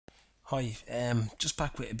Hi, just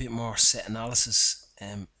back with a bit more set analysis.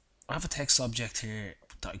 I have a text object here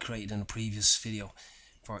that I created in a previous video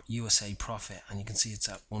for USA profit, and you can see it's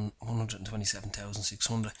at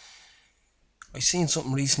 127,600. I seen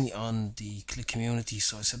something recently on the Qlik community,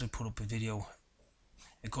 so I said I'd put up a video.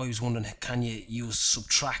 A guy was wondering, can you use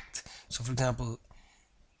subtract? So for example,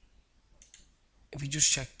 if we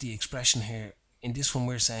just check the expression here, in this one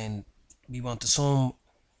we're saying we want the sum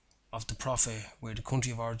of the profit where the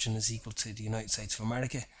country of origin is equal to the United States of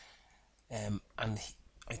America, and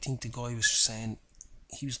I think the guy was saying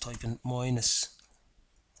he was typing minus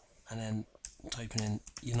and then typing in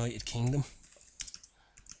United Kingdom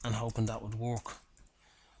and hoping that would work,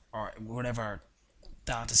 or whatever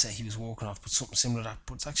data set he was working off, but something similar to that.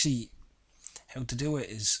 But it's actually, how to do it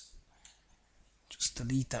is just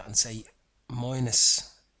delete that and say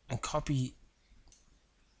minus and copy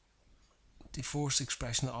the first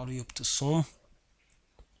expression all the way up to sum.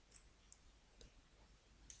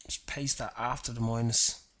 Just paste that after the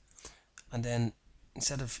minus, and then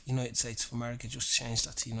instead of United States of America, just change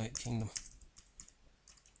that to United Kingdom.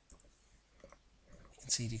 You can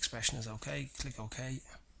see the expression is okay. Click OK.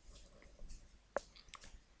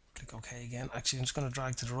 Click OK again. Actually, I'm just going to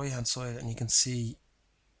drag to the right hand side, and you can see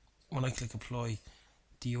when I click apply,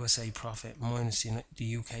 the USA profit minus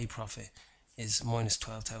the UK profit is minus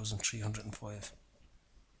 12,305.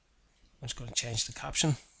 I'm just going to change the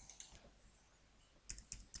caption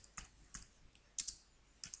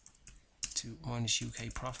to minus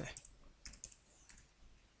UK profit,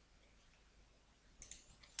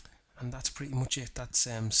 and that's pretty much it. That's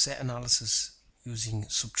set analysis using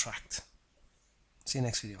subtract. See you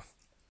next video.